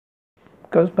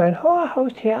Ghostman Hoa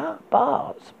Hostia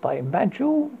Bars by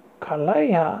Maju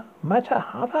Kalea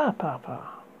Matahapa Papa.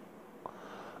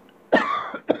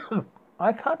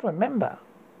 I can't remember.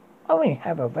 I only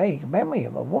have a vague memory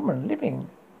of a woman living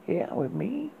here with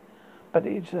me, but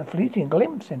it's a fleeting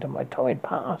glimpse into my torrid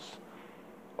past,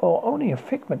 or only a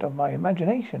figment of my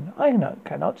imagination I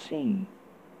cannot see.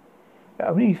 The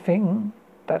only thing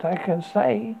that I can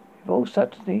say with all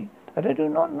certainty that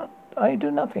I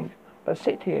do nothing but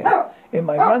sit here in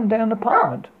my run-down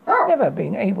apartment, never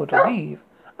being able to leave,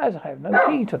 as I have no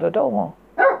key to the door.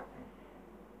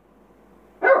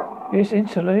 This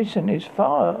installation is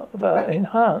further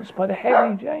enhanced by the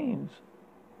heavy chains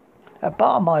that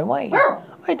bar my way.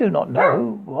 I do not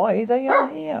know why they are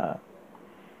here.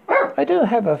 I do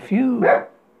have a few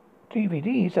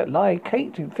DVDs that lie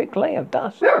caked in thick layer of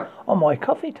dust on my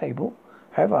coffee table.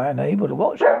 However, I am unable to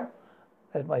watch them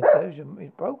as my television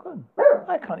is broken.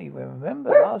 I can't even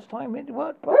remember the last time it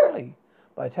worked properly.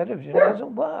 My television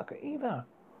doesn't work either.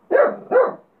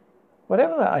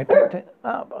 Whatever I picked it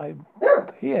up, I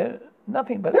hear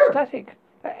nothing but static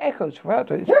that echoes throughout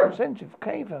the extensive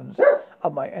caverns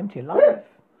of my empty life.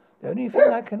 The only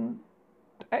thing I can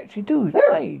actually do is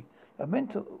play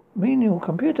the menial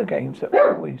computer games that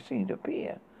always seem to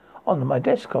appear on my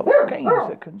desktop, games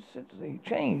that consistently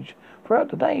change throughout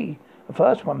the day. The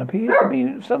first one appears to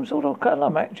be some sort of color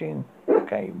matching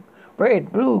game.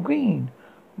 Red, blue, green,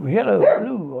 yellow,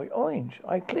 blue, or orange.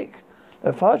 I click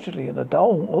lethargically in the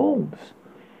dull orbs.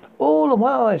 All the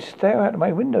while I stare out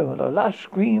my window at the lush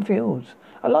green fields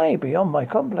that lie beyond my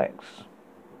complex.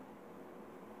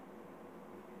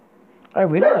 I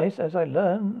realize as I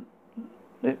listen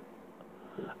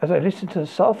to the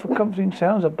soft, comforting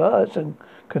sounds of birds and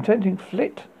contenting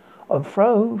flit and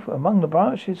fro among the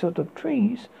branches of the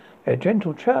trees, their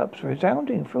gentle chirps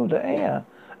resounding through the air.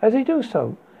 As they do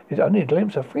so, it's only a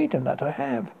glimpse of freedom that I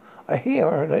have. I hear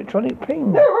an electronic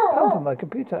ping come from my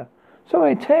computer, so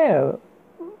I tear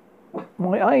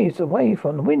my eyes away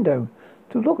from the window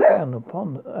to look down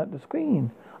at the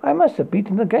screen. I must have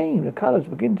beaten the game. The colours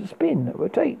begin to spin,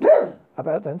 rotate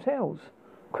about themselves,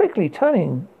 quickly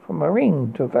turning from a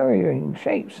ring to varying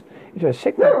shapes into a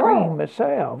sickly green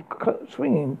messiah of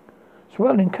swirling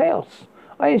chaos.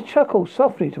 I chuckle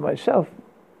softly to myself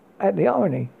at the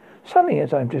irony. Suddenly,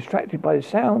 as I am distracted by the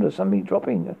sound of something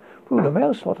dropping through the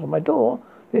mail slot on my door,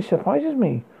 this surprises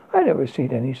me. I have never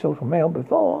received any sort of mail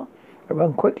before. I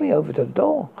run quickly over to the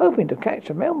door, hoping to catch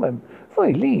the mailman before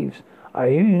he leaves. I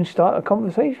even start a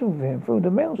conversation with him through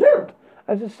the mail slot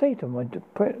as a state of my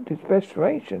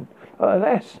desperation.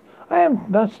 Alas,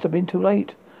 must have been too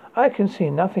late. I can see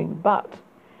nothing but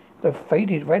the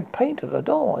faded red paint of the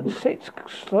door and sits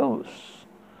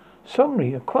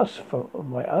somberly across from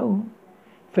my own.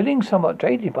 Feeling somewhat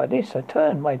jaded by this, I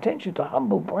turn my attention to the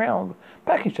humble brown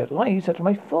package that lies at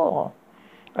my floor.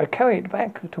 I carry it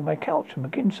back to my couch and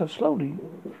begin slowly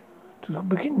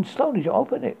to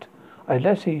open it. I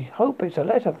let's hope it's a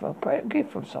letter for a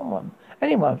gift from someone.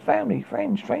 Anyone, family,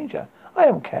 friend, stranger. I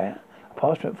don't care. The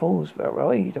parchment falls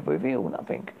away to reveal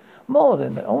nothing more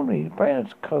than the only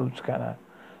barcode scanner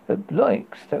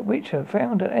which are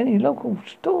found at any local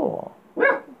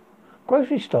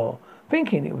grocery store.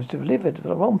 Thinking it was delivered to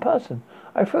the wrong person,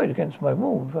 I threw it against my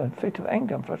wall with a fit of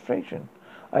anger and frustration.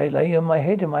 I lay on my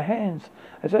head in my hands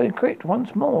as I crept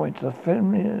once more into the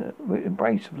familiar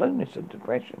embrace of loneliness and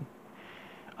depression.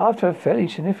 After a fairly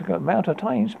significant amount of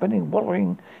time spending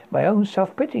wallowing in my own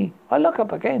self-pity, I look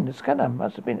up again. The scanner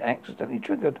must have been accidentally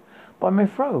triggered by my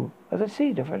throw, as I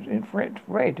see the infrared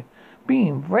red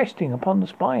beam resting upon the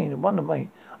spine of one of my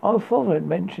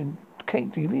aforementioned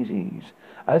cake DVDs.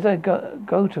 As I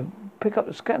go to pick up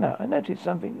the scanner, I notice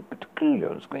something peculiar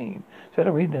on the screen. Instead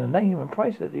of reading the name and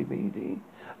price of the DVD,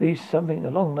 at least something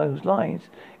along those lines,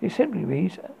 it simply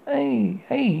reads,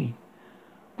 Hey.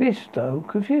 This, though,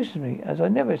 confuses me, as I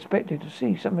never expected to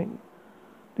see something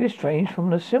this strange from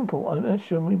the simple,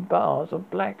 unassuming bars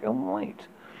of black and white.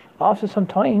 After some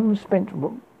time spent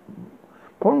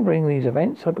pondering these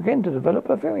events, I began to develop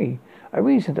a theory. I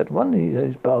reasoned that one of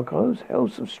those barcodes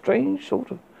held some strange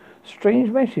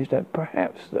message that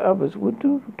perhaps the others would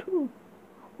do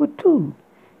too.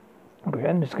 I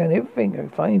began to scan everything I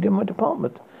find in my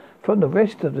department. From the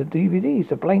rest of the DVDs,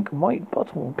 the blank white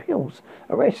bottle pills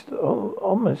arrest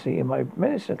ominously in my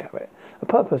medicine cabinet, a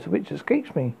purpose of which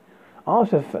escapes me.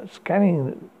 After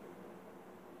scanning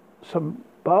some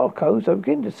barcodes, I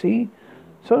begin to see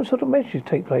some sort of message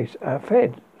take place.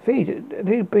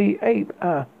 Feed, be ape,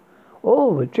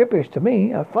 all the gibberish to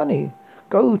me are funny.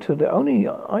 Go to the only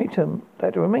item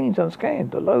that remains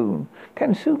unscanned, the lone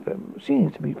can soup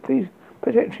seems to be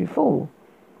potentially full.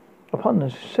 upon the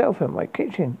shelf in my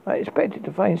kitchen. I expected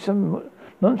to find some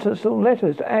nonsensical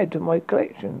letters to add to my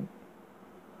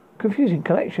confusing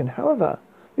collection. However,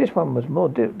 this one was more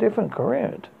different,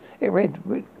 coherent. It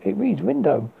reads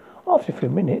window. After a few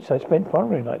minutes I spent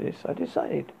pondering like this, I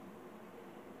decided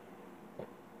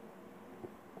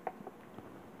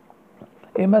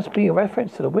it must be a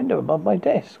reference to the window above my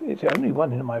desk. It's the only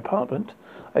one in my apartment.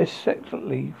 I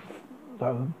secretly,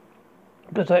 though,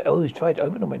 because I always tried to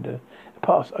open the window in the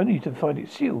past, only to find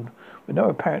it sealed, with no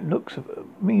apparent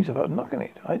means of unlocking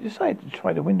it. I decided to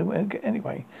try the window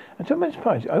anyway. And to my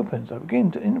surprise, it opens. I begin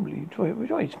to inwardly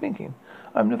rejoice, thinking,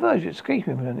 I'm on the verge of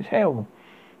escaping from this hell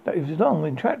that has long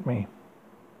entrapped me.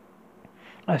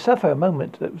 I suffer a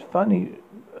moment that was funny,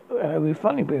 will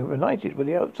finally be reunited with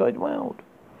the outside world.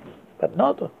 But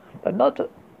it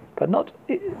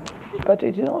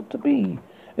is not to be.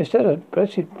 Instead of a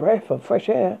blessed breath of fresh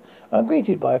air, I am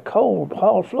greeted by a cold,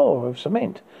 hard floor of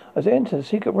cement. As I enter the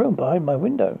secret room behind my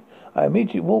window, I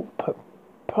immediately walk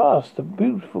past the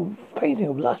beautiful painting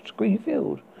of lush green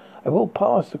field. I walk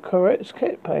past the correct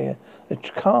sketch player, the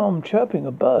calm chirping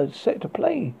of birds set to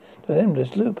play to an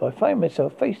endless loop. I find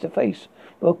myself face to face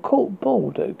with a cork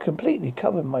board that completely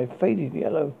covered my faded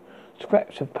yellow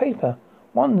scraps of paper.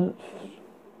 One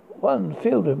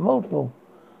filled with multiple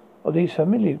of these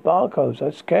familiar barcodes.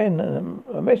 I scan and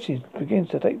a message begins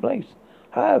to take place.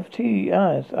 Have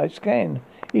TIs. I scan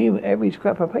every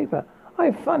scrap of paper. I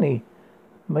have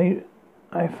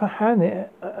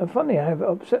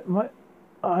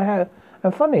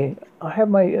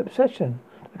my obsession.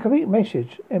 A complete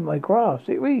message in my grasp.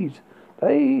 It reads,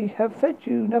 they have fed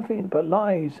you nothing but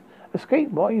lies.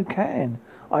 Escape while you can.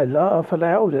 I laugh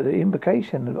aloud at the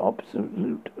implication of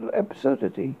absolute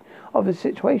absurdity of the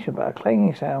situation, but a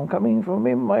clanging sound coming from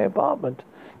in my apartment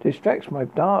distracts my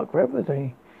dark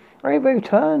reverie. I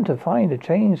return to find the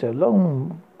chains so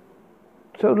long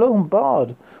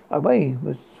barred my way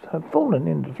had fallen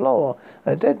into the floor,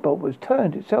 and the deadbolt was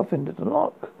turned itself into the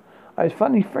lock. I was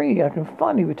finally free. I can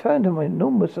finally return to my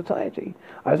normal society.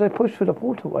 As I pushed through the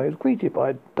portal, I was greeted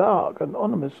by a dark and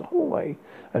ominous hallway.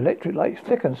 Electric lights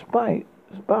flicker and spark.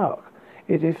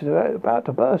 It is about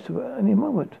to burst at any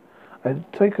moment. I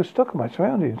take a stock of my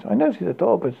surroundings. I notice a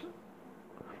door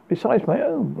besides my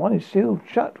own. One is sealed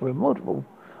shut with multiple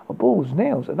balls,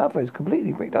 nails. Another is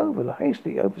completely bricked over,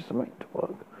 hastily over cement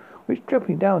work, which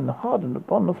dripping down and hardened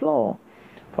upon the floor.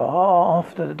 Far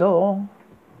after the door,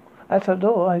 at the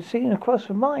door, I seen across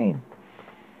from mine.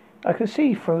 I could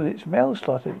see through its mail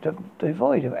slot,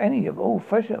 devoid of any of all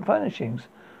fresh furnishings.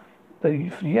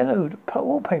 The yellowed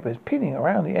wallpaper is peeling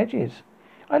around the edges.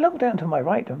 I look down to my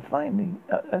right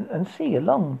and see a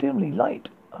long, dimly light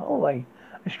hallway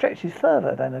that stretches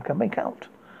further than I can make out.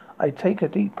 I take a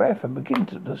deep breath and begin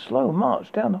the slow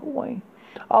march down the hallway.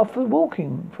 After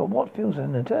walking for what feels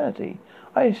an eternity,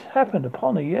 I happened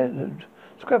upon a yellowed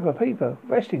scrap of paper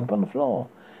resting upon the floor,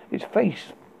 its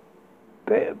face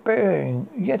bearing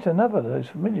yet another of those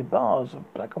familiar bars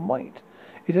of black and white.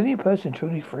 Is any person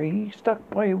truly free? Struck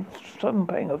by a sudden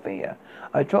pang of fear,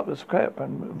 I drop the scrap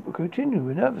and continue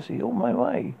nervously on my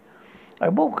way. I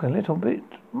walk a little bit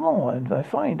more and I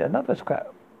find another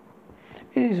scrap.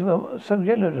 It is so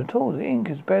yellowed at all the ink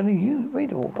is barely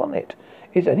readable upon it.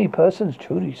 Is any person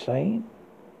truly sane?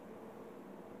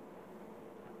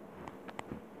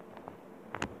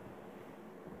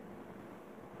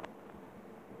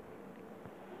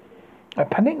 I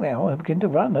panic now and begin to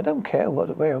run. I don't care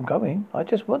where I'm going. I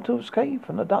just want to escape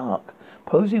from the dark,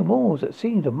 posing walls that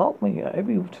seem to mock me at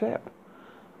every step.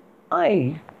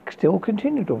 I still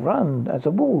continue to run as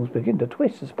the walls begin to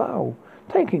twist and spiral,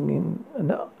 taking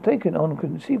on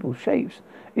conceivable shapes.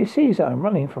 It seems that I'm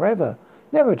running forever,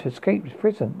 never to escape this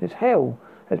prison. This hell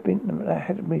had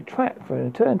me trapped for an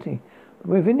eternity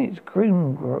within its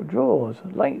grim drawers,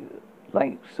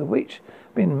 lights of which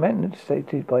been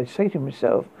manifested by Satan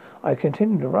himself. I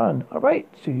continue to run. I write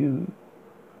to you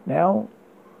now.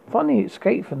 Finally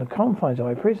escaped from the confines of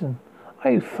my prison.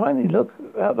 I finally look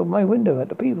out of my window at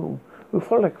the people who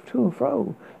frolic to and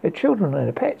fro, their children and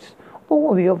their pets,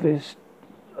 all the oblivious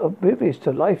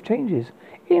to life changes.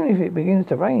 Even if it begins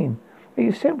to rain,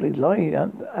 they simply lie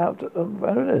out of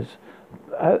verandas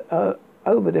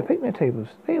over their picnic tables.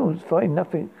 They will find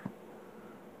nothing,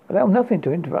 allow nothing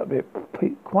to interrupt their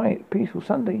quiet, peaceful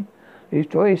Sunday. These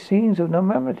joyous scenes of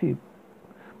normality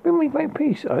bring me great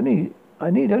peace. I need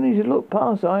only to look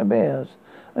past the iron bars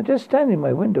and just stand in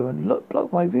my window and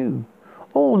block my view.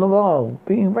 All the while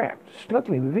being wrapped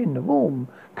snugly within the warm,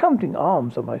 comforting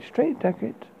arms of my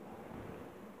straitjacket.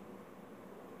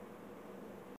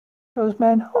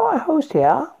 Roseman, our host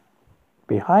here,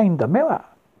 behind the mirror.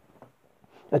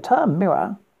 The term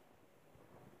mirror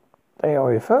They are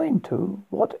referring to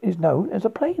what is known as a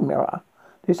plane mirror.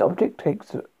 This object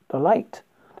takes the light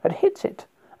that hits it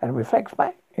and reflects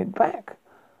it back.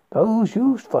 Those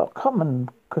used for common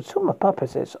consumer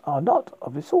purposes are not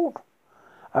of this sort.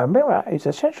 A mirror is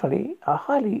essentially a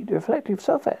highly reflective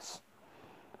surface.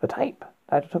 The type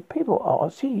that people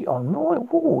see on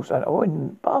walls or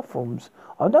in bathrooms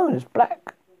are known as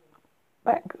black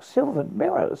silvered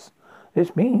mirrors.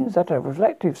 This means that a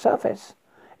reflective surface,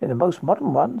 in the most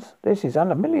modern ones, this is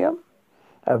aluminium,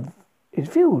 is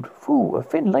viewed through a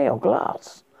thin layer of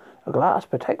glass. The glass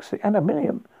protects the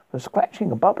aluminium from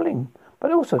scratching and bubbling,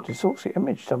 but also distorts the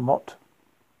image somewhat.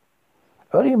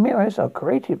 Early mirrors are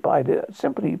created by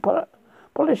simply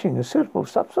polishing a suitable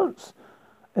substance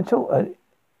until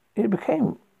it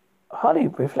became highly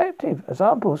reflective.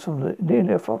 Examples from the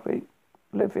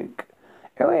Neolithic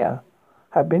area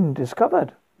have been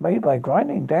discovered, made by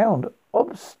grinding down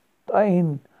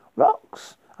obsidian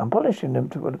rocks and polishing them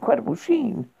to an incredible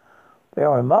sheen. They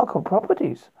are remarkable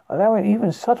properties, allowing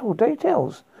even subtle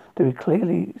details to be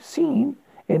clearly seen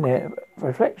in their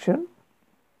reflection.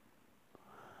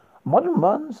 Modern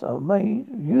ones are made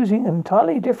using an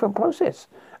entirely different process.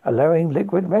 Allowing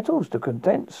liquid metals to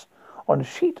condense on a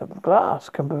sheet of glass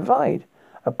can provide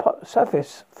a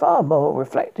surface far more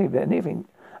reflective than anything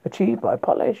achieved by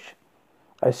polish.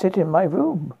 I sit in my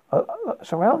room,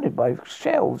 surrounded by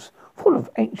shelves full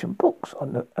of ancient books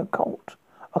on the occult.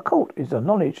 Occult is the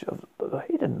knowledge of the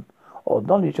hidden, or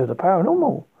knowledge of the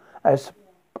paranormal, as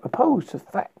opposed to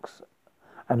facts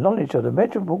and knowledge of the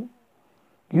measurable,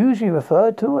 usually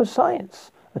referred to as science.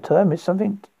 The term is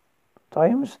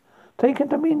sometimes taken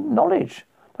to mean knowledge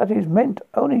that is meant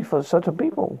only for certain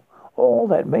people, or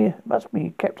that must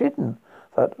be kept hidden.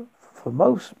 That for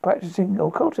most practicing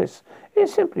occultists, it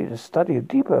is simply the study of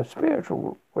deeper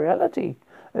spiritual reality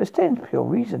that extends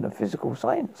beyond reason and physical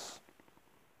science.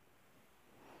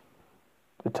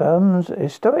 The terms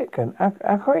historic and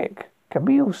archaic can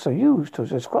be also used to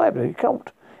describe the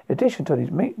occult. In addition to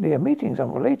their meetings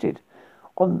unrelated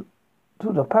to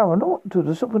the paranormal, to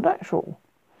the supernatural.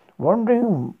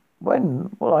 Wondering when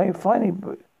will I finally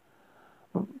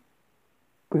be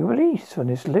released from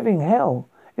this living hell.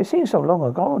 It seems so long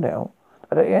ago now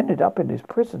that I ended up in this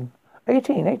prison.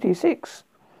 1886.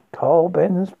 Carl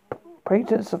Benz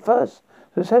patents the first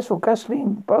successful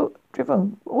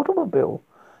gasoline-driven automobile.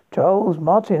 Charles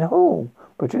Martin Hall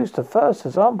produced the first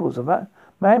examples of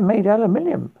man-made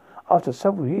aluminium. After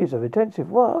several years of intensive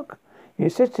work, he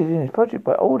assisted in his project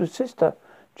by older sister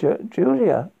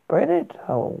Julia Bennett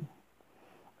Hall.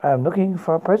 I am looking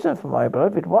for a present for my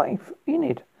beloved wife,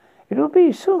 Enid. It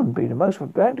will soon be the most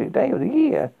romantic day of the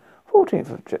year, 14th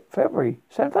of February,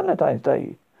 St. Valentine's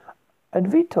Day. And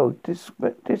Vito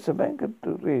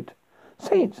disabanged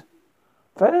Saint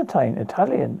Valentine,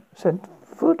 Italian, Saint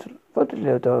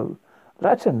Votilido,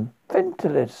 Latin,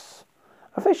 Ventilis.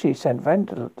 Officially, Saint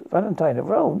Valentine of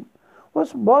Rome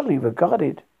was widely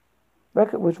recognized in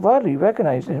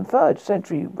 3rd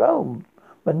century Rome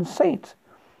when saint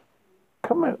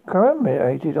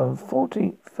commemorated on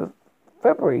 14th of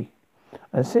February,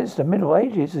 and since the Middle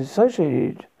Ages is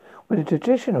associated with the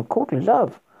tradition of courtly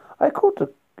love. I caught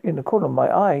in the corner of my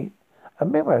eye a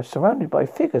mirror surrounded by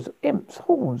figures of imps'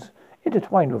 horns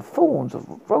intertwined with thorns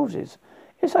of roses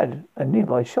inside a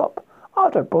nearby shop.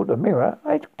 After I brought the mirror,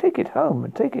 I take it home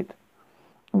and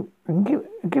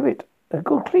give it a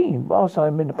good clean. Whilst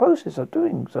I'm in the process of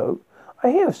doing so,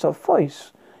 I hear a soft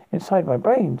voice inside my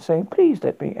brain saying, "Please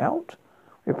let me out."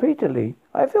 Repeatedly,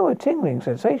 I feel a tingling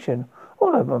sensation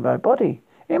all over my body.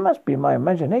 It must be my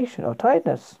imagination or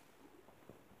tiredness.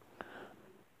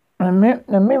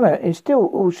 The mirror is still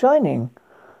all shining,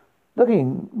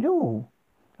 looking new,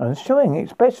 and showing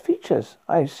its best features.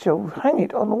 I shall hang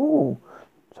it on the wall,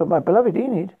 so my beloved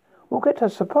Enid will get a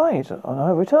surprise on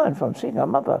her return from seeing her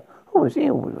mother, who is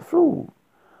ill with the flu.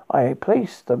 I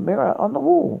place the mirror on the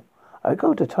wall. I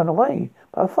go to turn away,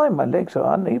 but I find my legs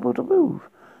are unable to move.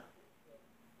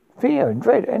 Fear and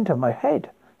dread enter my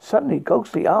head. Suddenly,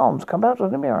 ghostly arms come out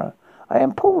of the mirror. I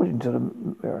am pulled into the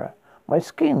mirror. My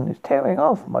skin is tearing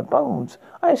off my bones.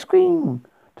 I scream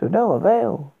to no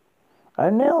avail. I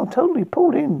am now totally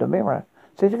pulled in the mirror.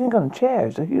 Sitting on a chair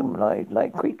is a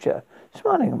human-like creature,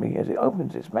 smiling at me as it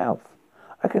opens its mouth.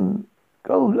 I can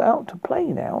go out to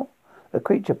play now. The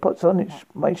creature puts on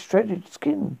my shredded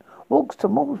skin, walks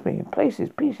towards me, and places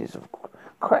pieces of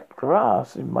cracked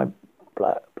glass in my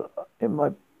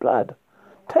blood.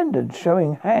 Tendons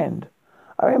showing hand.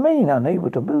 I remain unable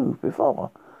to move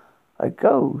before I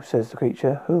go, says the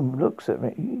creature, whom looks at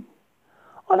me.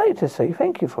 I'd like to say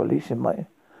thank you for releasing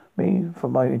me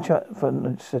from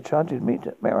this enchanted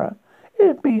mirror.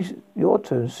 It'll be your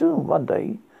turn soon one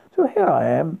day. So here I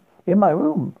am, in my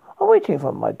room. I'm waiting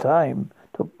for my time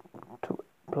to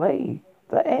play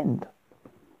the end.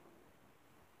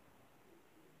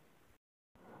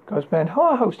 Ghostman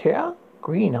Horror Host here.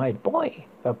 Green-eyed boy.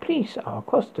 The police are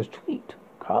across the street.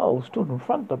 Carl stood in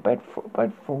front of the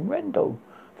bedroom window,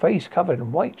 face covered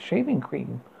in white shaving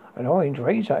cream, an orange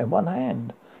razor in one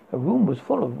hand. The room was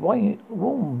full of white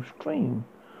warm stream,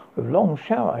 with long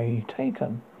shower he'd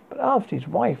taken. But after his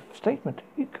wife's statement,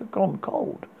 he'd gone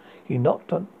cold. She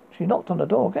knocked on the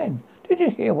door again. Did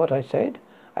you hear what I said?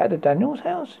 At the Daniels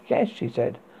house? Yes, she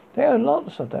said. There are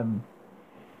lots of them.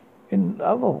 In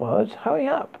other words, hurry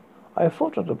up. I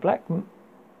thought of the black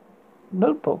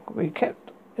notebook we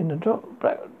kept in the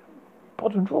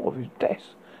bottom drawer of his desk.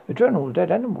 The journal of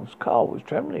dead animals. Carl was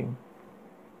trembling.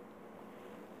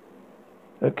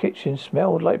 The kitchen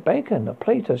smelled like bacon. A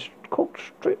plate of cooked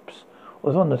strips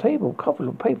was on the table, covered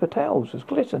with paper towels that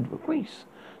glistened with grease.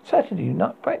 Saturday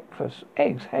nut breakfast,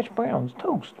 eggs, hash browns,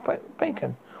 toast,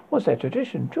 bacon was their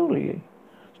tradition. Julie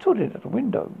stood at the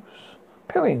windows,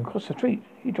 peering across the street.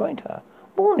 He joined her.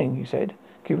 Morning, he said,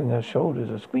 giving her shoulders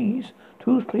a squeeze.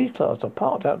 Two police cars are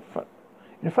parked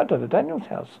in front of the Daniels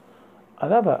house.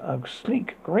 Another, a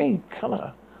sleek grey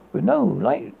colour with no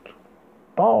light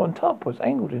bar on top, was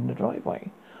angled in the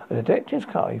driveway. A detective's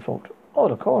car, he thought. Oh,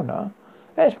 the coroner.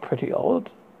 That's pretty old,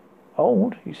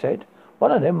 he said.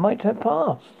 One of them might have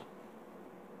passed.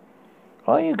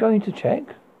 Are you going to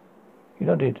check? He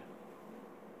nodded.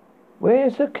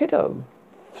 Where's the kiddo?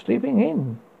 Sleeping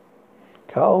in.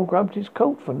 Carl grabbed his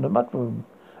coat from the mudroom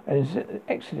and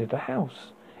exited the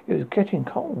house. It was getting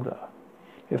colder.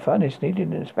 The furnace needed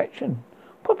an inspection.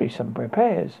 Probably some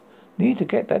repairs. Need to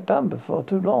get that done before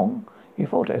too long, he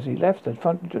thought as he left the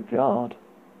front yard.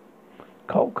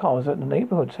 Colt car was at the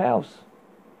neighbourhood's house.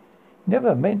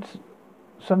 Never meant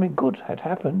something good had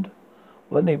happened.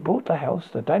 When they bought the house,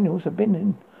 the Daniels had been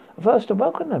in first to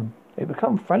welcome them. They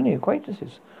become friendly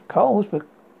acquaintances. Carl's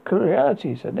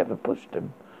peculiarities had never pushed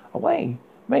him away,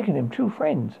 making them true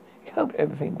friends. He hoped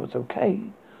everything was okay.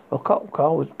 The cop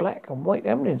car was black and white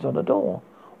emblems on the door.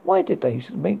 Why did they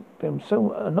make them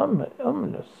so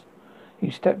ominous?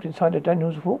 He stepped inside the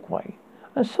Daniels' walkway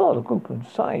and saw the group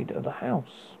inside of the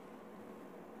house.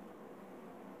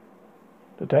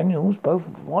 The Daniels, both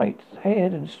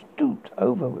white-haired and stooped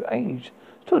over with age,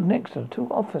 stood next to the two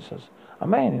officers. A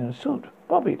man in a suit,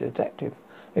 Bobby the detective.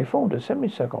 They formed a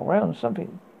semicircle around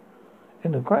something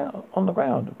on the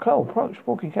ground. Carl approached,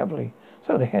 walking heavily,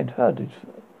 so he heard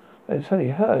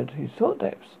his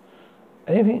footsteps.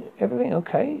 Everything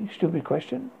okay? Stupid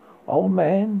question. Old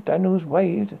man, Daniels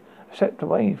waved, stepped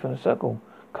away from the circle.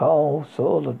 Carl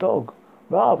saw the dog.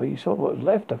 Barbie saw what was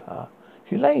left of her.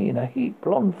 She lay in a heap,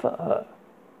 blonde fur,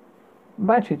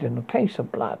 matted in a case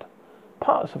of blood.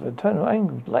 Parts of her internal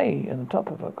angles lay on the top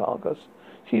of her carcass.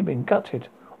 She had been gutted.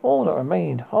 All that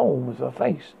remained whole was her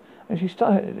face, and she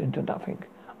started into nothing.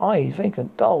 Eyes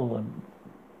vacant, dull, and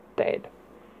dead.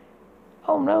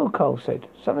 Oh no, Carl said.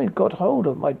 Something got hold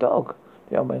of my dog,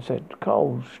 the old man said.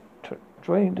 Carl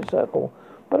drained the circle,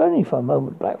 but only for a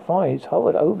moment. Black flies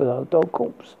hovered over the dog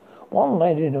corpse. One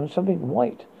landed on something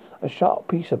white, a sharp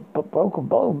piece of broken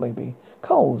bone, maybe.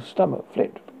 Carl's stomach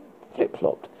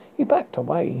flip-flopped. He backed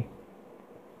away.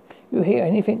 You hear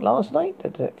anything last night? The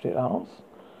detective asked.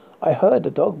 I heard the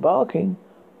dog barking,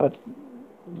 but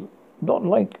not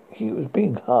like he was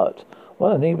being hurt.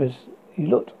 One of the neighbors, he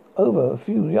looked over a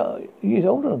few years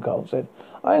older than Carl, said,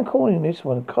 I am calling this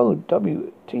one code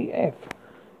WTF.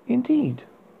 Indeed.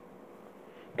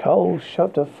 Carl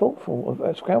shoved a forkful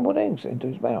of scrambled eggs into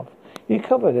his mouth. He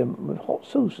covered them with hot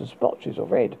sauce and splotches of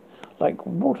red, like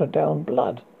watered-down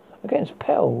blood. Against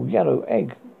pale yellow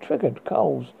egg triggered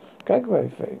Carl's gag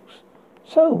reflex.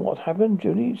 So what happened?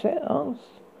 Julie asked.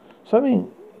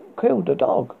 Something killed the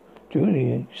dog.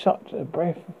 Julie sucked a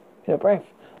breath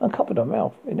and covered her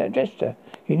mouth in that gesture.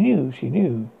 She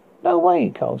knew. No way,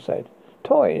 Carl said.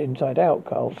 Tore it inside out,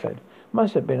 Carl said.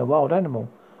 Must have been a wild animal.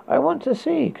 I want to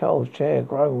see. Carl's chair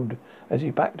groaned as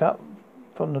he backed up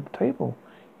from the table.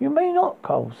 You may not,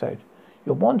 Carl said.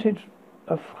 You're wanted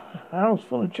a house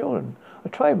full of children, a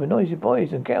tribe of noisy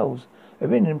boys and girls. Have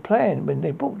been in plan when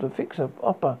they bought the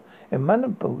fixer-upper in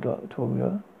Malibu to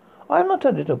you. I'm not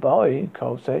a little boy,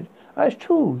 Carl said. That's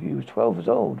true. He was 12 years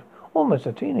old, almost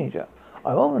a teenager.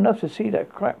 I'm old enough to see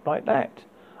that crap like that.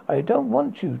 I don't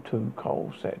want you to,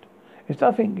 Carl said. It's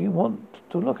nothing you want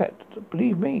to look at,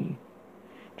 believe me.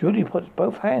 Julie put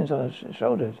both hands on her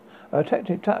shoulders. A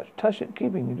detective touched it,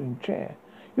 keeping it in the chair.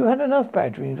 You had enough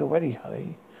bad dreams already,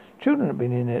 honey. Children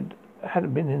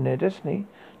hadn't been in their destiny.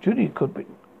 Julie could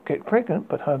get pregnant,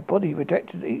 but her body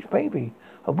rejected each baby.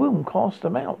 Her womb cast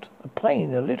them out, a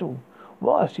plane a little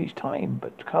worse each time,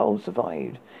 but Carl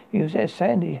survived. He was their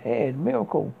sandy-haired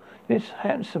miracle, this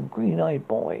handsome green-eyed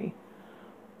boy.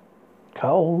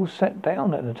 Carl sat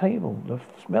down at the table. The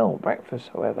smell of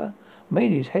breakfast, however,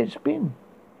 made his head spin.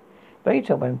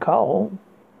 Later, when Carl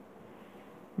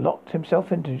locked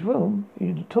himself into his room,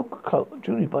 he took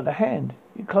Julie by the hand.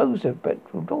 He closed the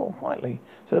bedroom door quietly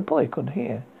so the boy couldn't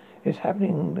hear. "It's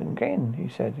happening again," he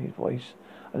said, his voice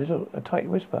a tight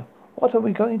whisper. "What are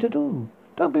we going to do?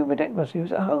 Don't be ridiculous. He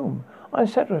was at home. I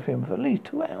sat with him for at least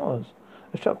 2 hours."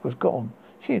 The shock was gone.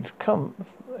 She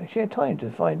had time to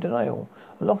find denial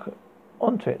and lock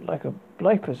onto it like a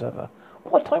life preserver.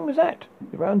 "What time was that?"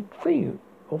 "Around 3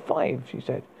 or 5, she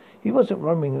said. "He wasn't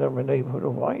roaming the neighborhood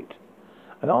all right."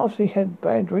 "And after he had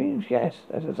bad dreams?" "Yes,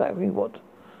 that's exactly what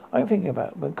I'm thinking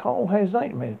about. When Carl has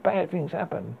nightmares, bad things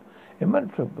happen. In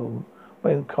Montreal,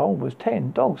 when Carl was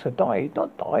 10, dogs had died.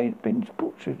 Not died, been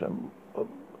butchered.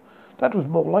 That was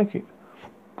more like it.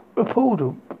 A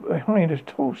poodle behind a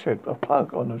tool shed, a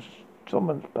plug on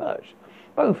someone's perch.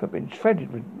 Both had been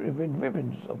shredded with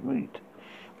ribbons of meat.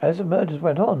 As the murders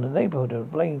went on, the neighborhood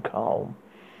had blamed Carl.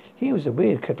 He was the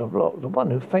weird kid of block, the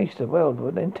one who faced the world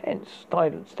with an intense,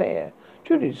 silent stare.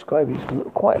 Judy described his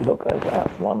quiet look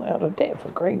as one out of depth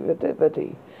of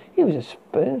creativity. He was a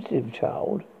sensitive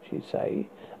child, she'd say,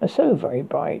 and so very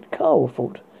bright. Carl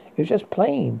thought he was just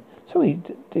plain. So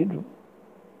did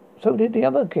the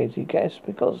other kids, he guessed,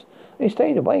 because they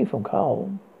stayed away from Carl.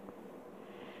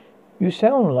 "You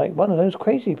sound like one of those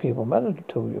crazy people Mother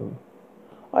told you."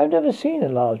 "I've never seen a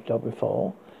large dog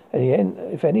before. At the end,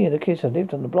 if any of the kids had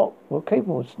lived on the block, were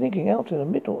capable of sneaking out in the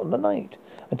middle of the night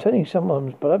and turning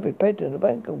someone's beloved bed into a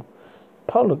bank of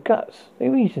pile of guts, they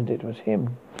reasoned it was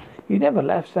him. He never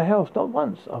left the house, not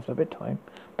once, after bedtime.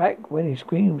 Back when his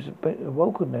screams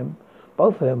awoken them,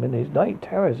 both of them, and his night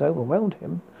terrors overwhelmed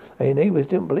him. And his neighbors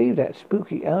didn't believe that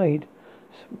spooky-eyed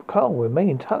Carl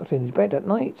remained tucked in his bed at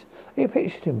night. They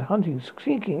pictured him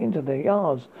sneaking into their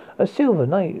yards, a silver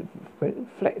night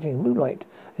reflecting moonlight,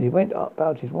 as he went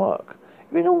about his work.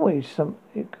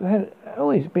 It had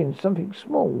always been something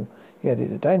small, he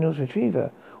added. A Daniels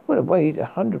retriever would have weighed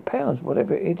 100 pounds,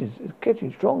 whatever it is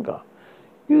getting stronger.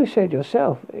 You said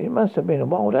yourself it must have been a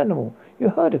wild animal. You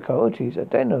heard of coyotes, a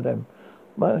den of them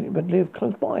would live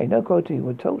close by. No coyote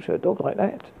would torture a dog like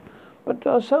that.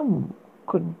 But some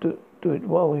couldn't do it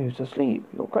while he was asleep.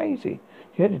 You're crazy.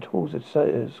 She headed towards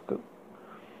the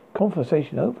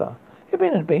conversation over. It had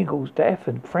been a beagle's death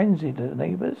and frenzied the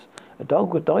neighbors. A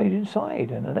dog had died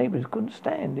inside, and the neighbors couldn't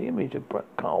stand the image of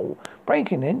Carl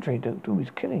breaking entry to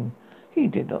his killing. He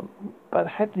did not, but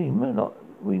had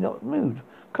we not moved,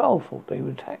 Carl thought they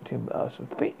would attack him with us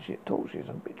with torches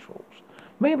and pitchforks.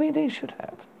 Maybe they should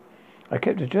have. I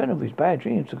kept a journal of his bad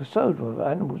dreams and consoled with the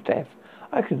animal's death.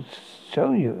 I can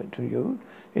show you to you.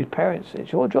 His parents,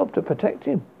 it's your job to protect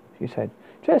him, she said,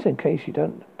 just in case you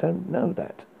don't know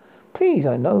that. Please,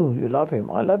 I know you love him.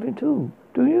 I love him too.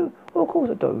 Do you? Well, of course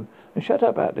I do. And shut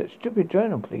up about that stupid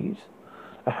journal, please.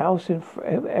 A house in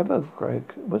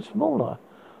Evergreg was smaller,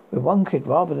 with one kid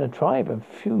rather than a tribe, and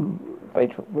few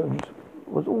bedrooms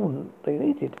was all they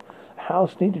needed. The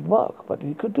house needed work, but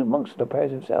he could do most of the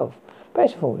repairs himself.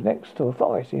 Best of all, was next to a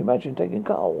forest. He imagined taking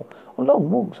Carl on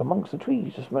long walks amongst the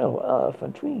trees, the smell of earth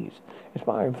and trees,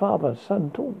 inspiring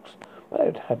father-son talks. But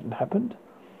it hadn't happened.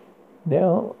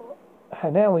 Now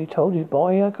he told his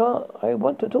boy, I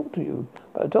want to talk to you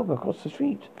about a dog across the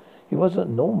street. It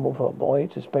wasn't normal for a boy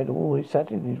to spend all his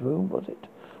Saturday in his room, was it?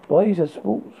 Boys had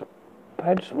sport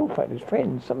practice,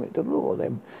 friends, something to lure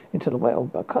them into the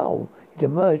world. But Carl, he'd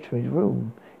emerged from his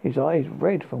room, his eyes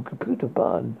red from computer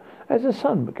burn, as the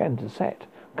sun began to set.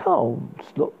 Carl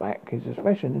looked back, his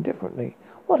expression indifferently.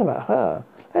 What about her?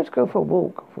 Let's go for a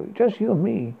walk, just you and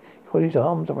me. He put his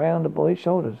arms around the boy's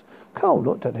shoulders. Carl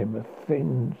looked at him, a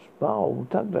thin smile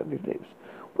tugged at his lips.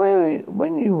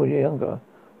 When you were younger,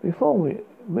 before we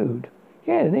moved,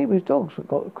 yeah, the neighbor's dogs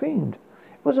got creamed.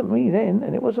 It wasn't me then,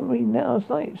 and it wasn't me now.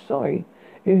 Sorry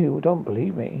if you don't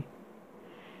believe me.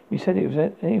 He said it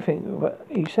was anything, but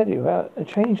he said it without a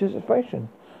change of expression.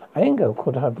 Anger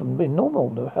could have been normal,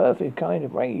 the healthy kind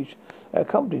of rage that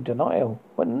accompanied denial.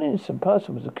 When an innocent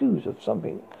person was accused of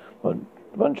something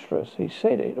monstrous, he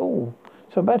said it all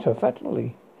so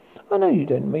matter-of-factly. I know you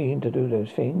didn't mean to do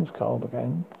those things, Carl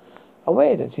began,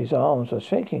 aware that his arms were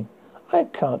shaking.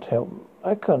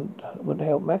 Wouldn't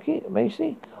help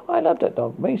Macy. I love that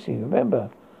dog, Macy. Remember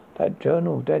that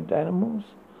journal of dead animals?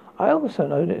 I also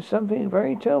know that something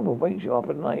very terrible wakes you up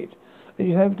at night. That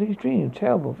you have these dreams,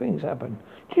 terrible things happen.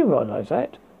 Do you realize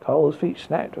that? Carl's feet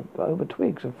snapped over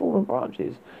twigs and fallen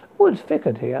branches. The woods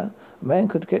thickened here. A man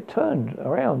could get turned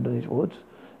around in these woods,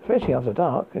 especially after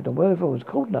dark. If the weather was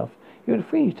cold enough, you would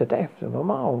freeze to death of a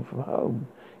mile from home.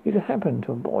 It could happen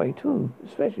to a boy, too,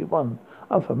 especially one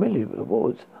unfamiliar with the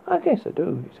woods. I guess I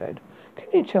do, he said. Can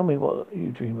you tell me what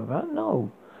you dream about?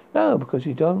 No. No, because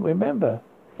you don't remember.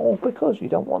 Or because you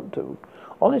don't want to.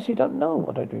 Honestly, don't know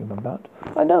what I dream about.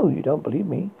 I know you don't believe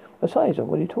me. Besides, I've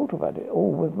already talked about it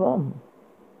all with Mum.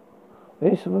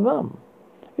 This with Mum.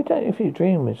 If you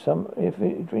dream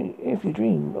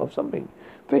of something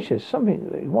vicious, something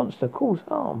that he wants to cause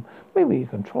harm, maybe you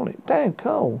control it. Dad,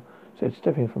 Carl, said,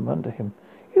 stepping from under him.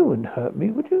 You wouldn't hurt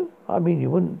me, would you? I mean, you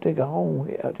wouldn't dig a hole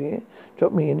out here,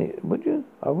 drop me in it, would you?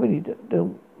 I really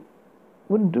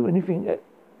wouldn't do anything.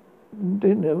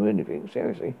 Didn't do anything,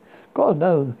 seriously. God,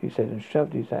 no, he said, and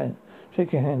shoved his hand,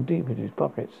 shaking hand deep into his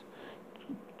pockets.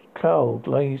 Carl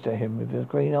gazed at him with his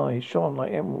green eyes shone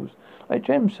like emeralds, like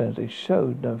gemstones. They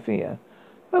showed no fear.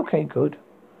 Okay, good.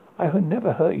 I would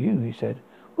never hurt you, he said.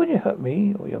 Would you hurt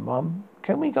me or your Mum?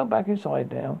 Can we go back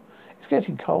inside now? It's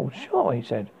getting cold. Sure, he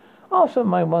said. Answer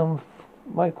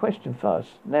my question first.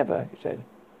 Never, he said.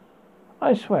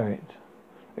 I swear it.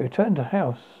 They returned to the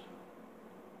house.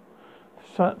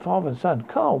 Father and son.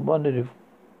 Carl wondered if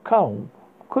Carl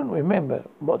couldn't remember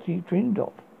what he dreamed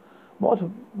of.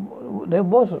 There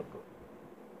wasn't.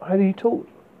 Had he talked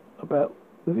about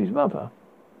with his mother?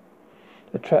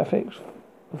 The traffic's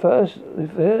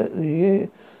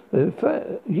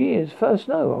year's first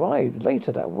snow arrived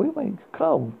later that week.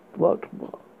 Carl worked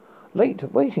late,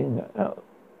 waiting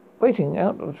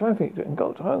out of traffic and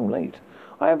got home late.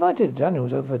 I invited the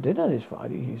Daniels over for dinner this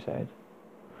Friday, he said.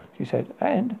 She said,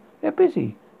 and they're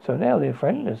busy, so now they're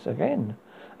friendless again.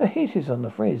 The heat is on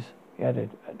the frizz, he added,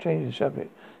 changing the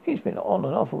subject. He's been on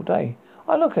and off all day.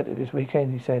 I look at it this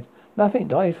weekend, he said. Nothing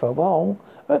died for a while.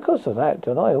 And because of that,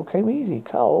 denial came easy.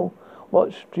 Carl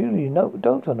watched Julie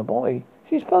dote on the boy.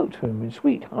 She spoke to him in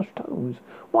sweet, hushed tones,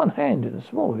 one hand in the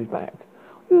small of his back.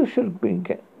 What should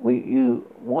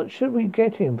we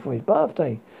get him for his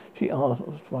birthday? She asked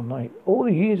one night. All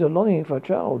the years of longing for a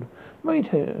child made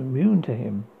her immune to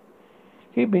him.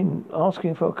 He'd been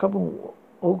asking for a couple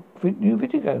of new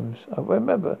video games. I don't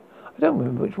remember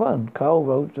which one. Carl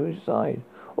rose to his side.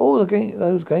 All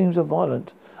those games are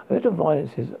violent. A little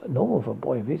violence is normal for a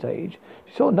boy of his age.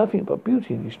 She saw nothing but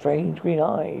beauty in his strange green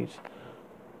eyes.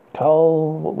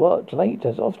 Carl worked late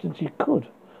as often as he could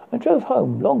and drove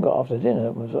home longer after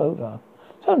dinner was over.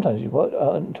 Sometimes he worked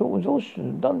until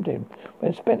exhaustion dumped him,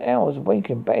 and spent hours awake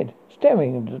in bed,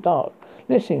 staring into the dark,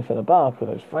 listening for the bark of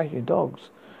those frightening dogs.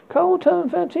 Carl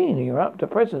turned 13 and wrapped the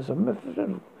presence of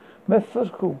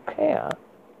methodical care.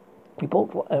 He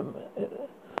bought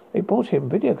him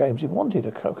video games he wanted,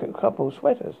 a couple of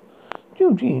sweaters,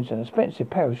 new jeans, and an expensive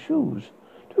pair of shoes.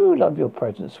 Do you love your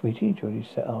presents, sweetie? Julie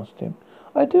asked him.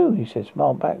 I do, he said,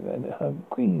 smiled back, and her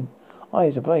green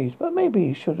eyes ablaze. But maybe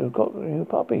you should have got you a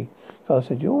puppy. Carl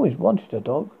said, you always wanted a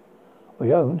dog. Of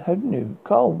your own, hadn't you?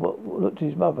 Carl looked at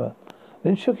his mother,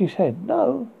 then shook his head.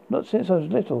 No, not since I was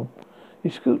little. He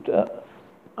scooped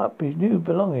up his new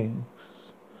belongings.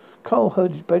 Carl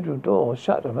heard his bedroom door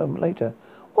shut a moment later.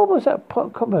 What was that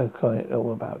comment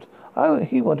all about? Oh,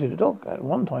 he wanted a dog at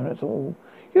one time, that's all.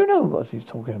 You know what he's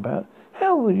talking about.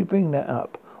 How would you bring that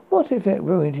up? What if it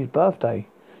ruined his birthday?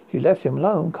 She left him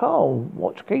alone. Carl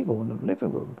watched cable in the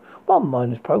living room, one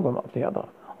mindless program after the other.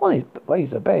 On his way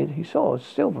to bed, he saw a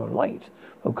silver light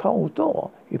from Carl's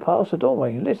door. He passed the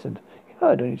doorway and listened. He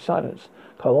heard only silence.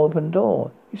 Carl opened the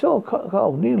door. He saw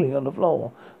Carl kneeling on the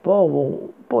floor. Boy,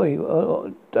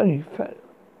 only fat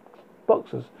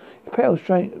boxers. His pale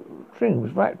string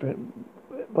was wrapped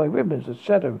by ribbons of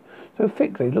shadow, so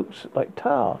thick they looked like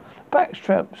tar. Back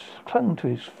straps clung to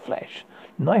his flesh.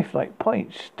 Knife-like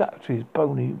points stuck to his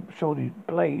bony, shouldered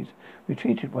blades,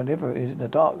 retreated whenever it was in the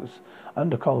darkness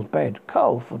under Carl's bed.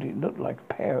 Carl thought it looked like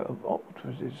a pair of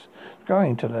octopuses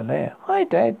going to their lair. Hi,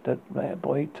 Dad. The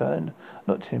boy turned,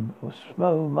 looked at him with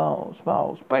a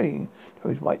smile spreading to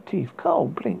his white teeth. Carl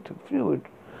blinked, a fluid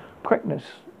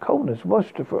coldness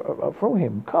washed through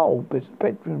him. Carl's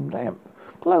bedroom lamp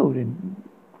glowed in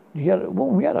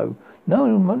warm yellow.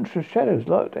 No monstrous shadows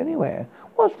lurked anywhere.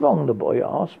 What's wrong? The boy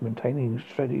asked, maintaining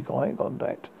steady eye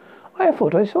contact. I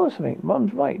thought I saw something.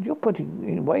 Mum's right. You're putting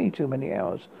in way too many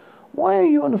hours. Why are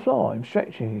you on the floor? I'm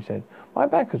stretching, he said. My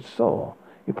back is sore.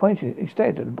 He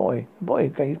stared at the boy. The boy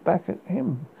gazed back at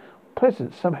him.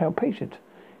 Pleasant, somehow patient.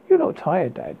 You look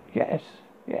tired, Dad. Yes,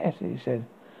 he said,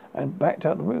 and backed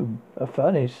out the room. A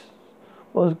furnace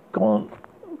was going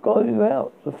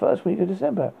out the first week of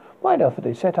December. Right after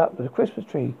they set up the Christmas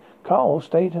tree, Carl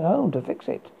stayed at home to fix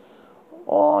it.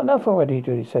 Oh, enough already,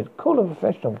 Judy said. Call a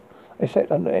professional. They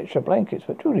slept under extra blankets,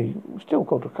 but Judy still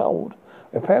caught a cold.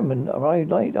 Repairman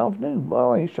arrived late afternoon.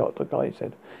 My eyes shot, the guy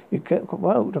said. You get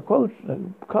well to quote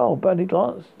Carl Burnley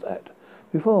glanced at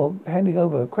before handing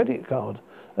over a credit card.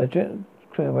 A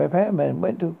repairman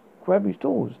went to grab his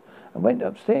tools and went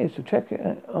upstairs to check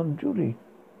it on Judy.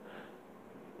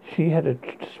 She had a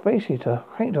space heater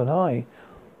cranked on high.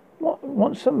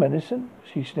 Want some medicine?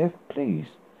 She sniffed. Please.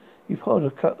 He poured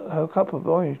her cup of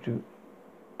orange juice.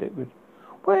 Liquid.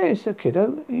 Where is the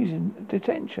kiddo? He's in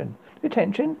detention.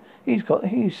 Detention? He's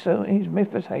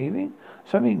misbehaving.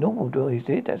 Something normal boys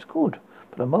did. That's good.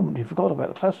 For the moment he forgot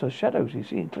about the cluster of shadows he's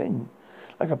seen cling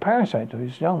like a parasite to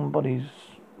his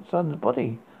son's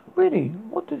body. Really?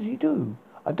 What did he do?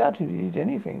 I doubt if he did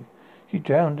anything. He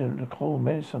drowned in the cold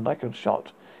medicine like a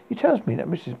shot. He tells me that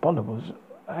Mrs. Bonner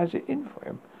has it in for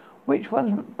him. Which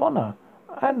one's Bonner?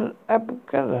 And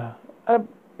Abgala.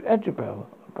 Adjabel.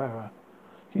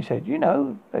 She said, you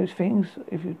know, those things,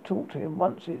 if you talk to him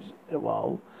once in a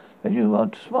while, that you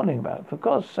are smiling about. For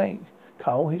God's sake,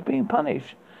 Carl, he's being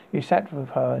punished. He sat with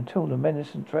her until the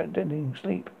medicine threatening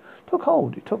sleep took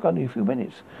hold. It took only a few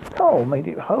minutes. Carl made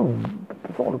it home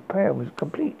before the prayer was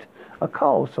complete. And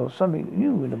Carl saw something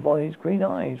new in the boy's green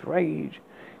eyes, rage.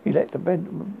 He let the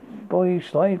boy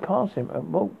slide past him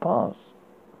and walk past.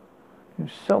 He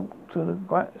sulked to the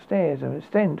stairs and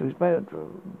extend to his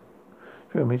bedroom,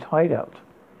 his hideout.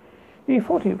 He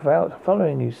thought about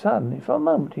following his son. For a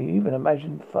moment he even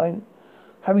imagined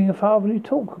having a fatherly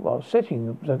talk while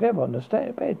sitting together on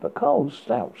the bed, but Carl's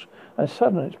slouch and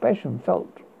sudden expression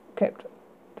kept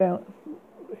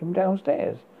him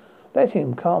downstairs. Let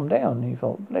him calm down, he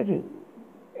thought. Get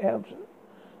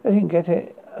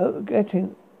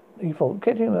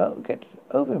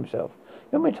over himself.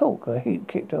 When we talk, the heat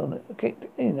kicked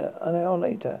in an hour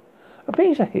later. A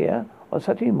police are here. On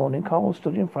Saturday morning, Carl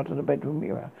stood in front of the bedroom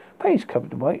mirror. Paste covered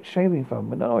the white shaving foam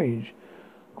with an orange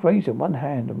graze in one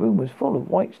hand. The room was full of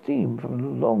white steam from a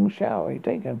long shower he'd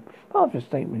taken. After the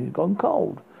statement, he'd gone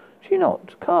cold. She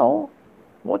knocked. Carl,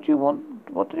 what do you want?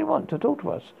 What did he want to talk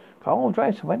to us? Carl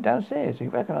dressed and went downstairs. He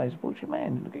recognized the butcher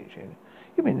man in the kitchen.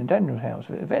 You've been in Daniel's house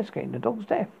investigating the dog's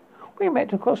death. We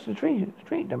met across the street,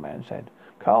 the man said.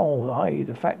 Carl eyed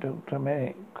the fact of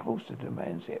the close to the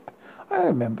man's hip. I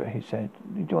remember, he said.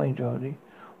 He joined Jody.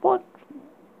 What?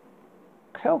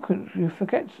 How could you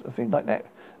forget a thing like that?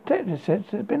 The detective said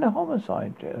there's been a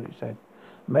homicide, Jody said.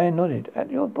 The man nodded.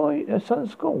 At your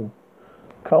son's school.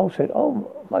 Carl said,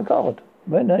 oh, my God.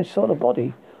 When I saw the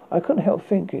body, I couldn't help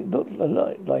thinking it looked a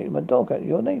lot like my dog at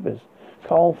your neighbour's.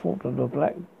 Carl thought of the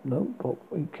black notebook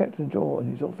he kept in the drawer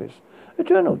in his office. A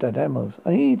journal, Dad Amos.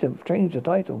 I need to change the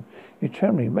title. You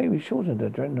trembling, maybe shorten the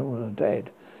journal of the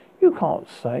dead. You can't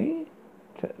say,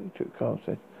 Carl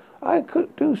said. I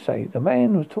do say. The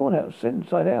man was torn out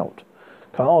inside out.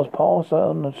 Cars passed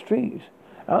on the street.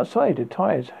 Outside, the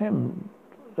tires hemmed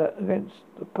against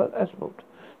the asphalt.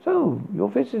 So, you're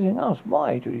visiting us.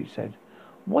 Why? Judy said.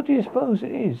 What do you suppose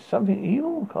it is? Something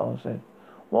evil? Carl said.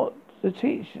 What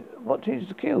teacher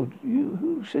killed? You?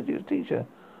 Who said you was a teacher?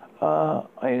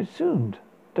 I assumed.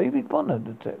 David Bonner,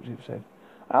 the detective said.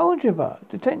 Algebra.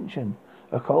 Detention.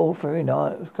 A cold, very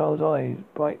cold eyes,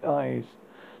 bright eyes.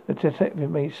 The detective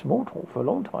made small talk for a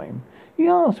long time. He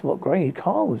asked what grade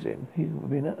Carl was in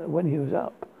when he was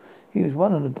up. He was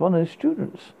one of the Bonner's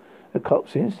students. The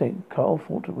cop's instinct, Carl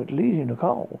thought it would lead him to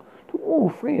Carl. To all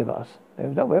three of us. There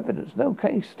was no evidence, no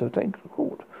case to take to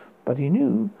court. But he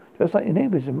knew, just like the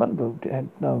neighbours in Mudbrook had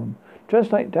known.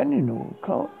 Just like Daniel knew.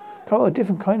 Carl, a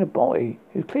different kind of boy.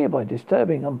 He was clear by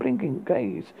disturbing, unblinking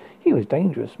gaze. He was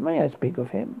dangerous. May I speak of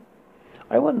him?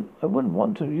 I wouldn't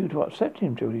want you to upset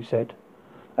him, Judy said.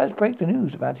 Let's break the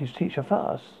news about his teacher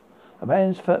first. A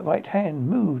man's right hand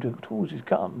moved towards his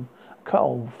gun.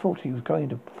 Carl thought he was going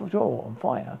to draw on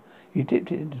fire. He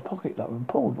dipped it in his pocket though and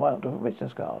pulled out a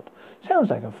business card. Sounds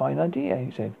like a fine idea,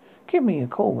 he said. Give me a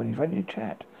call when he's ready to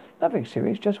chat. Nothing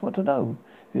serious, just want to know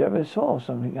if you ever saw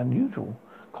something unusual.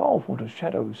 Carl thought of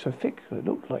shadows so thick that it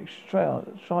looked like strips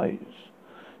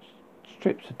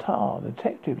of tar. The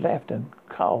detective left and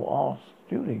Carl asked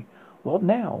Judy, what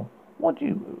now?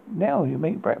 Now you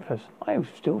make breakfast. I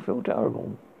still feel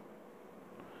terrible.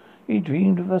 He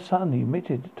dreamed of a son, he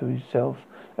admitted to himself.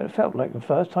 It felt like the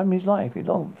first time in his life he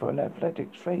longed for an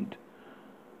athletic trait.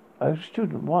 A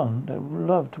student one that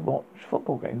loved to watch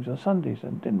football games on Sundays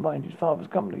and didn't mind his father's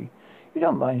company. You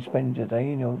don't mind spending the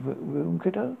day in your room,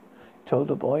 kiddo? He told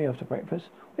the boy after breakfast.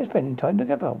 We're spending time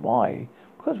together. Why?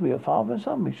 Because we are father and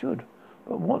son, we should.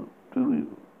 But what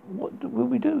will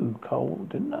we do? Cole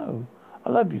didn't know. I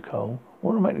love you, Cole.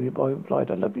 Automatically the boy replied,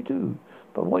 I love you too.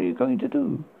 But what are you going to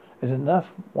do? There's enough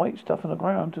white stuff on the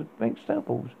ground to make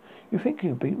snowballs. You think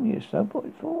you can beat me at snowball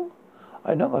before?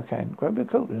 I know I can. Grab your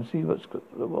coat and see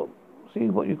see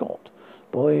what you got.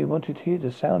 Boy wanted to hear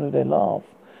the sound of their laugh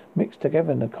mixed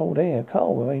together in the cold air.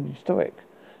 Carl remained stoic,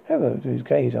 however, to his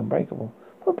gaze unbreakable.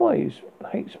 But boys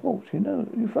hate sports. You know,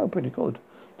 you throw pretty good.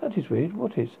 That is weird.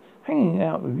 What is? Hanging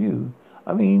out with you.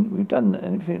 I mean, we've done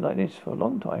anything like this for a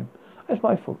long time. That's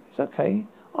my fault. It's okay.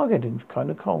 I'm getting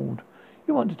kind of cold.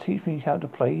 You want to teach me how to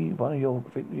play one of your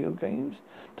video games?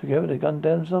 Together to gun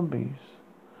down zombies.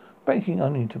 Breaking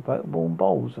only into warm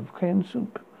bowls of canned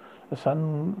soup. The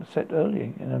sun set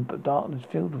early in a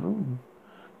darkness-filled room.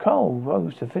 Carl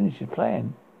rose to finish his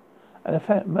plan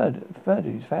and murdered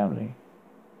his family.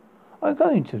 I'm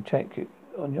going to check it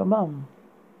on your mum.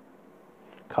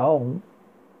 Carl.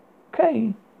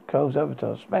 Okay. Carl's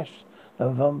avatar smashed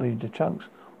the zombie into chunks.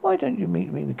 Why don't you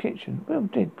meet me in the kitchen? We'll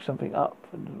dig something up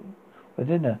for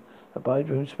dinner. The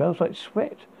bedroom smells like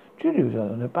sweat. Julie was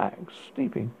on her back,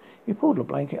 sleeping. He pulled a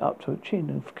blanket up to her chin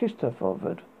and kissed her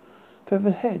feathered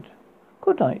head.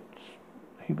 Good night,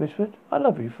 he whispered. I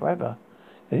love you forever.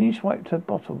 Then he swiped her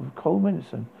bottle of cold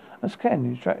medicine and scanned the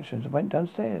instructions and went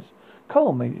downstairs.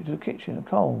 Cole made it to the kitchen and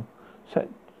Cole set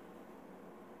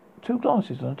 2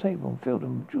 glasses on the table and filled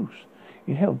them with juice.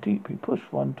 He inhaled deep. He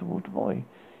pushed one toward the boy.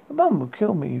 Your mum will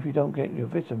kill me if you don't get your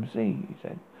vitamin C, he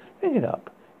said. Drink it up.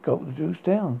 Gulped the juice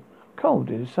down. Cole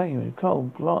did the same, and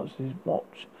Cole glanced at his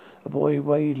watch. The boy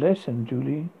weighed less than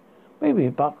Julie, maybe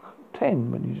 $1.10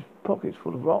 when his pockets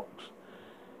full of rocks.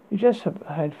 He just had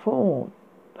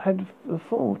the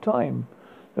full time.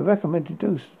 The recommended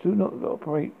dose. Do not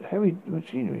operate heavy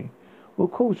machinery. Will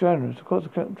cause drowners to cause a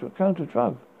counter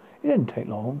drug. It didn't take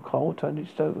long. Cole turned his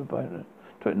stove over.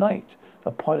 To at night,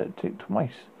 the pilot ticked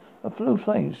twice. The blue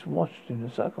flames washed in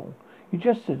a circle. He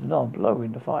adjusted the knob,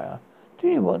 lowering the fire. Do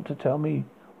you want to tell me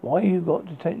why you got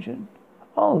detention?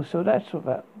 Oh, so that's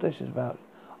what this is about.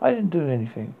 I didn't do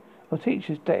anything. The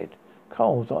teacher's dead.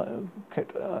 Cole's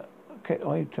kept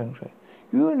eye contact.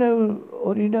 You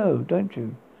already know, don't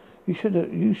you? You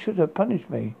should have punished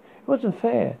me. It wasn't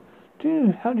fair.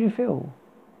 How do you feel?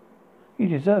 You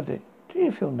deserved it. Do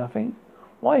you feel nothing?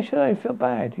 Why should I feel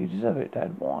bad? You deserve it,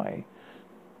 Dad. Why?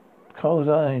 Cole's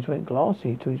eyes went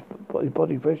glassy to his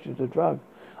body registered the drug.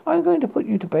 I'm going to put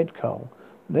you to bed, Cole.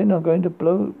 Then I'm going to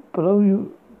blow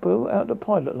out the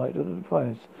pilot light of the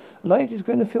furnace. The light is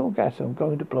going to fill gas and I'm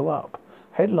going to blow up.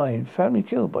 Headline, family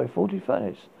killed by faulty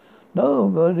furnace.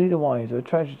 No, only the wise, a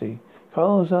tragedy.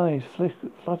 Carl's eyes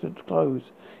fluttered closed.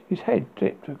 His head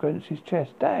dipped against his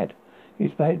chest. Dad!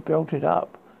 His head belted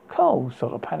up. Carl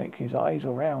sort of panicked. His eyes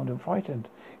were round and frightened.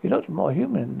 He looked more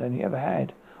human than he ever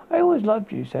had. I always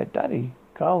loved you, said Daddy.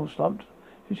 Carl slumped to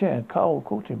his chair. Carl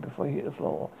caught him before he hit the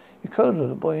floor. He cuddled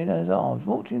the boy in his arms,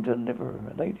 walked into the living room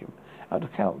and laid him out the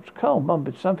couch. Carl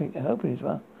mumbled something and opened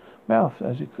his mouth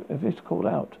as if to call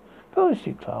out. Go to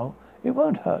sleep, Carl. It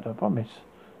won't hurt, I promise.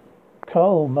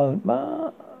 Carl moaned,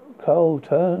 Ma. Carl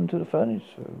turned to the furnace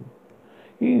room.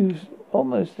 He was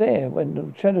almost there when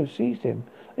the shadow seized him.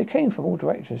 They came from all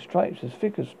directions, stripes as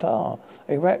thick as tar.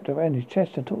 They wrapped around his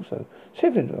chest and torso,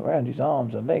 shivering around his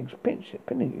arms and legs,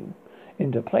 pinning him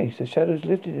into place. The shadows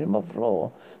lifted him off the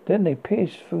floor. Then they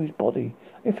pierced through his body.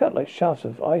 They felt like shafts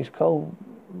of ice-cold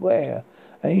wire,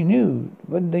 and he knew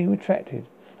when they retracted.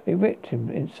 They ripped him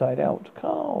inside out.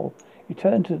 Carl! He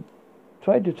tried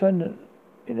to turn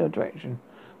in a direction,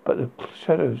 but the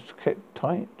shadows kept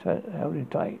held him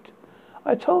tight.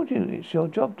 I told you it's your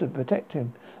job to protect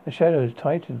him. The shadows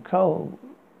tightened. Carl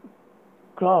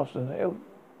gasped and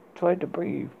tried to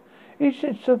breathe.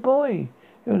 It's a boy.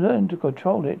 He'll learn to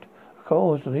control it.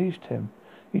 Carl released him.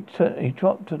 He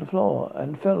dropped to the floor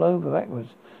and fell over backwards.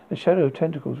 The shadow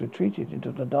tentacles retreated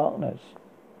into the darkness.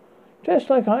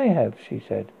 Just like I have, she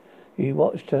said. He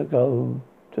watched her go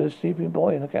to the sleeping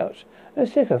boy on the couch and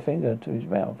stick her finger to his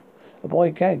mouth. The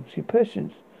boy gagged. She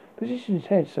positioned his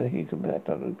head so he could back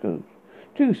up the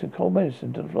juice and cold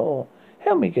medicine to the floor.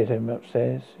 Help me get him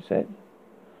upstairs, she said.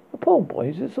 The poor boy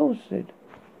is exhausted.